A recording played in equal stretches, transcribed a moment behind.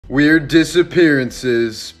Weird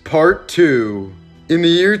Disappearances, Part 2. In the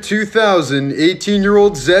year 2000,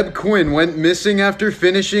 18-year-old Zeb Quinn went missing after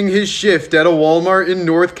finishing his shift at a Walmart in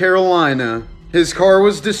North Carolina. His car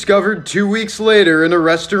was discovered 2 weeks later in a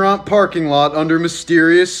restaurant parking lot under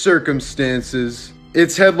mysterious circumstances.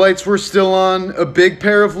 Its headlights were still on, a big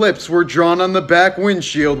pair of lips were drawn on the back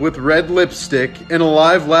windshield with red lipstick, and a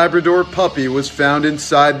live Labrador puppy was found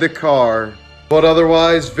inside the car. But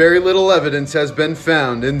otherwise, very little evidence has been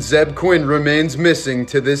found, and Zeb Quinn remains missing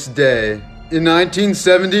to this day. In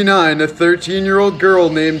 1979, a 13-year-old girl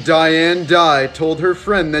named Diane Dye told her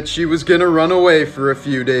friend that she was gonna run away for a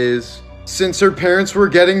few days. Since her parents were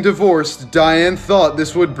getting divorced, Diane thought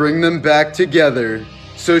this would bring them back together.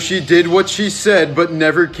 So she did what she said but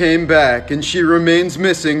never came back, and she remains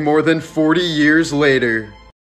missing more than 40 years later.